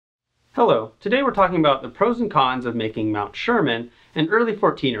Hello, today we're talking about the pros and cons of making Mount Sherman an early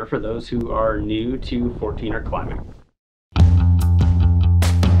 14er for those who are new to 14er climbing.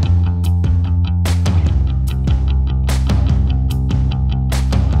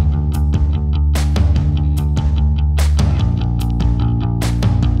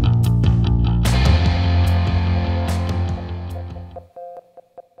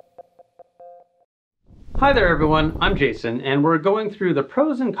 Hi there everyone, I'm Jason, and we're going through the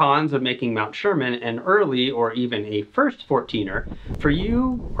pros and cons of making Mount Sherman an early or even a first 14er for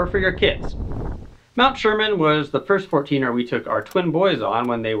you or for your kids. Mount Sherman was the first 14er we took our twin boys on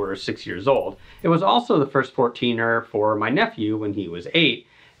when they were 6 years old. It was also the first 14er for my nephew when he was 8,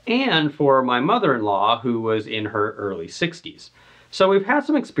 and for my mother-in-law who was in her early 60s. So we've had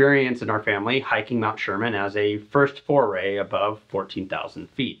some experience in our family hiking Mount Sherman as a first foray above 14,000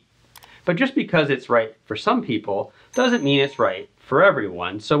 feet. But just because it's right for some people doesn't mean it's right for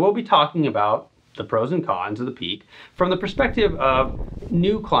everyone. So we'll be talking about the pros and cons of the peak from the perspective of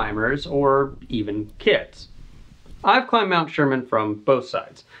new climbers or even kids. I've climbed Mount Sherman from both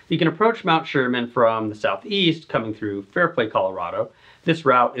sides. You can approach Mount Sherman from the southeast coming through Fairplay, Colorado. This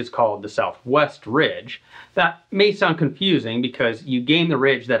route is called the Southwest Ridge. That may sound confusing because you gain the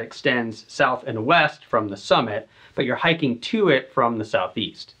ridge that extends south and west from the summit, but you're hiking to it from the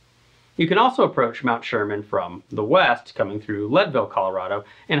southeast. You can also approach Mount Sherman from the west, coming through Leadville, Colorado,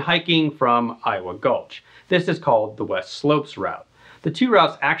 and hiking from Iowa Gulch. This is called the West Slopes route. The two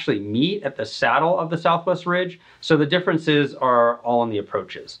routes actually meet at the saddle of the Southwest Ridge, so the differences are all in the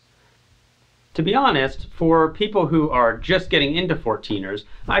approaches. To be honest, for people who are just getting into 14ers,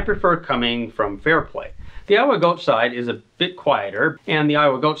 I prefer coming from Fairplay. The Iowa Gulch side is a bit quieter, and the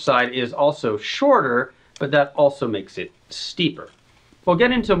Iowa Gulch side is also shorter, but that also makes it steeper. We'll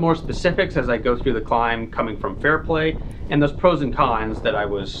get into more specifics as I go through the climb coming from Fairplay and those pros and cons that I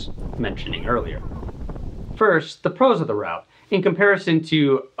was mentioning earlier. First, the pros of the route. In comparison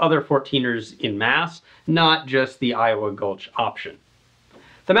to other 14ers in mass, not just the Iowa Gulch option.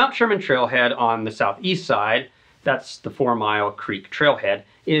 The Mount Sherman Trailhead on the southeast side, that's the 4 Mile Creek Trailhead,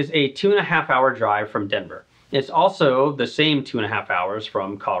 is a 2.5 hour drive from Denver. It's also the same 2.5 hours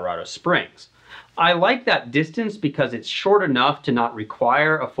from Colorado Springs. I like that distance because it's short enough to not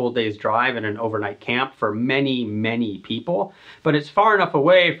require a full day's drive and an overnight camp for many people, but it's far enough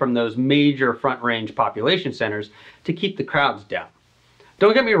away from those major front range population centers to keep the crowds down.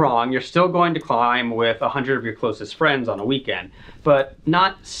 Don't get me wrong, you're still going to climb with 100 of your closest friends on a weekend, but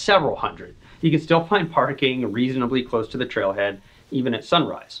not several hundred. You can still find parking reasonably close to the trailhead, even at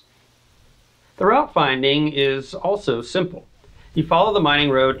sunrise. The route finding is also simple. You follow the mining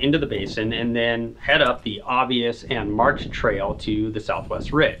road into the basin and then head up the obvious and marked trail to the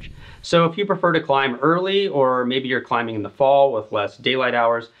Southwest Ridge. So if you prefer to climb early, or maybe you're climbing in the fall with less daylight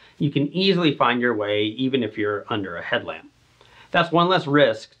hours, you can easily find your way even if you're under a headlamp. That's one less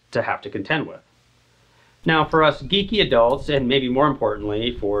risk to have to contend with. Now for us geeky adults, and maybe more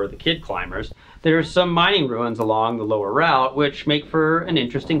importantly for the kid climbers, there's some mining ruins along the lower route which make for an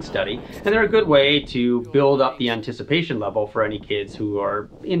interesting study, and they're a good way to build up the anticipation level for any kids who are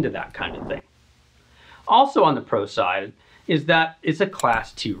into that kind of thing. Also on the pro side is that it's a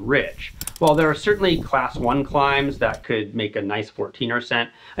Class 2 ridge. While there are certainly Class 1 climbs that could make a nice 14er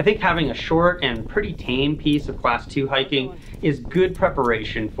ascent, I think having a short and pretty tame piece of Class 2 hiking is good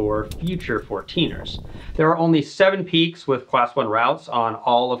preparation for future 14ers. There are only 7 peaks with Class 1 routes on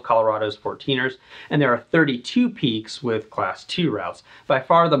all of Colorado's 14ers, and there are 32 peaks with Class 2 routes, by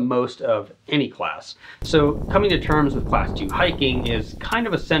far the most of any class. So coming to terms with Class 2 hiking is kind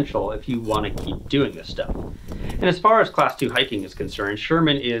of essential if you want to keep doing this stuff. And as far as Class 2 hiking is concerned,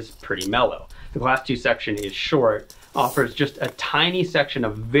 Sherman is pretty mellow. The Class 2 section is short, offers just a tiny section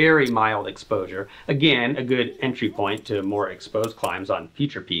of very mild exposure, again, a good entry point to more exposed climbs on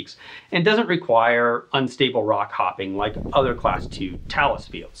future peaks, and doesn't require unstable rock hopping like other Class 2 talus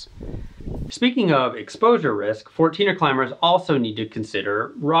fields. Speaking of exposure risk, 14er climbers also need to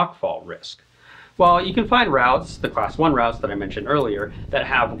consider rockfall risk. While you can find routes, the Class 1 routes that I mentioned earlier, that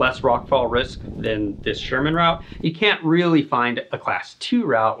have less rockfall risk than this Sherman route, you can't really find a Class 2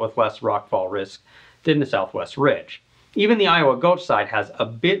 route with less rockfall risk than the Southwest Ridge. Even the Iowa Gulch side has a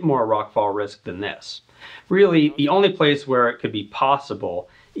bit more rockfall risk than this. Really, the only place where it could be possible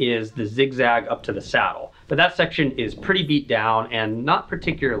is the zigzag up to the saddle, but that section is pretty beat down and not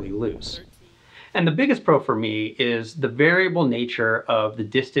particularly loose. And the biggest pro for me is the variable nature of the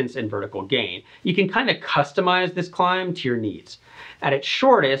distance and vertical gain. You can kind of customize this climb to your needs. At its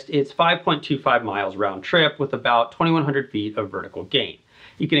shortest, it's 5.25 miles round trip with about 2,100 feet of vertical gain.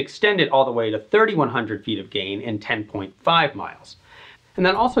 You can extend it all the way to 3,100 feet of gain in 10.5 miles. And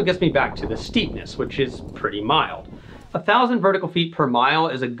that also gets me back to the steepness, which is pretty mild. 1,000 vertical feet per mile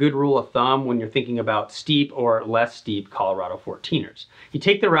is a good rule of thumb when you're thinking about steep or less steep Colorado 14ers. You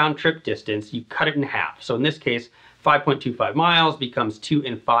take the round trip distance, you cut it in half. So in this case, 5.25 miles becomes 2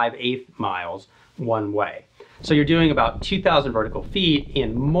 5/8 miles one way. So you're doing about 2,000 vertical feet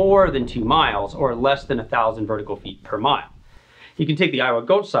in more than 2 miles or less than 1,000 vertical feet per mile. You can take the Iowa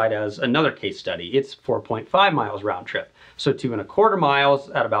Gulch side as another case study. It's 4.5 miles round trip. So 2 1/4 miles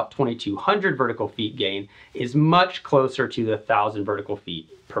at about 2,200 vertical feet gain is much closer to the 1,000 vertical feet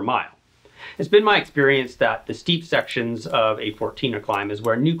per mile. It's been my experience that the steep sections of a 14er climb is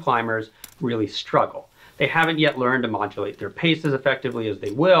where new climbers really struggle. They haven't yet learned to modulate their pace as effectively as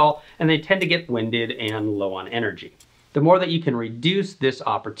they will, and they tend to get winded and low on energy. The more that you can reduce this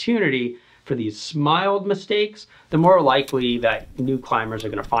opportunity for these mild mistakes, the more likely that new climbers are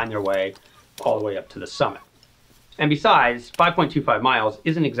going to find their way all the way up to the summit. And besides, 5.25 miles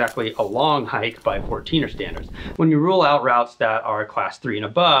isn't exactly a long hike by 14er standards. When you rule out routes that are class 3 and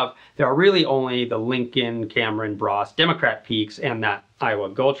above, there are really only the Lincoln, Cameron, Bross, Democrat peaks and that Iowa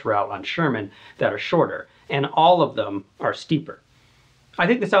Gulch route on Sherman that are shorter, and all of them are steeper. I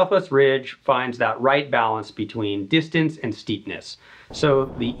think the Southwest Ridge finds that right balance between distance and steepness. So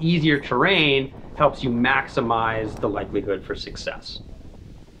the easier terrain helps you maximize the likelihood for success.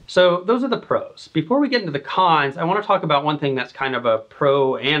 So those are the pros. Before we get into the cons, I want to talk about one thing that's kind of a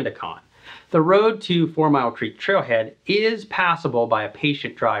pro and a con. The road to 4 Mile Creek Trailhead is passable by a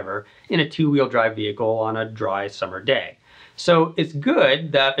patient driver in a 2-wheel drive vehicle on a dry summer day. So it's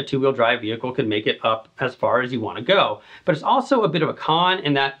good that a 2-wheel drive vehicle can make it up as far as you want to go, but it's also a bit of a con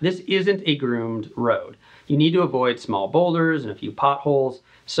in that this isn't a groomed road. You need to avoid small boulders and a few potholes,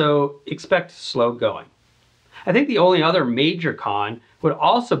 so expect slow going. I think the only other major con would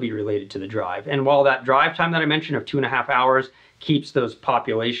also be related to the drive. And while that drive time that I mentioned of 2.5 hours keeps those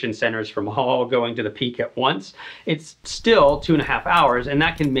population centers from all going to the peak at once, it's still 2.5 hours, and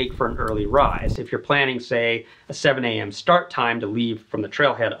that can make for an early rise. If you're planning, say, a 7 a.m. start time to leave from the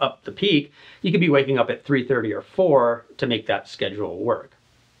trailhead up the peak, you could be waking up at 3:30 or 4 to make that schedule work.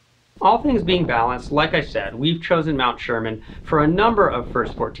 All things being balanced, like I said, we've chosen Mount Sherman for a number of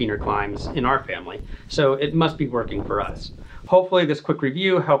first 14er climbs in our family, so it must be working for us. Hopefully this quick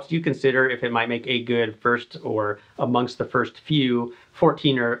review helps you consider if it might make a good first or amongst the first few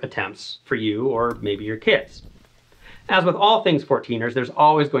 14er attempts for you or maybe your kids. As with all things 14ers, there's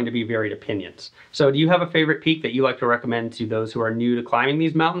always going to be varied opinions. So do you have a favorite peak that you like to recommend to those who are new to climbing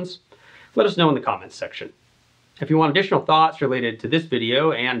these mountains? Let us know in the comments section. If you want additional thoughts related to this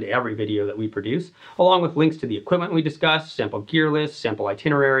video and every video that we produce, along with links to the equipment we discussed, sample gear lists, sample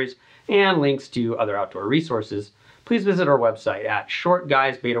itineraries, and links to other outdoor resources, please visit our website at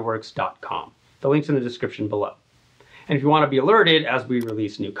shortguysbetaworks.com. The link's in the description below. And if you want to be alerted as we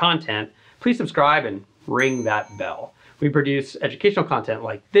release new content, please subscribe and ring that bell. We produce educational content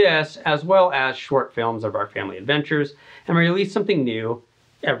like this, as well as short films of our family adventures, and we release something new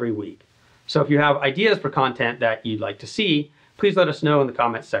every week. So if you have ideas for content that you'd like to see, please let us know in the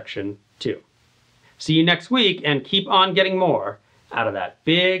comments section too. See you next week, and keep on getting more out of that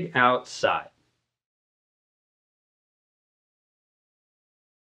big outside.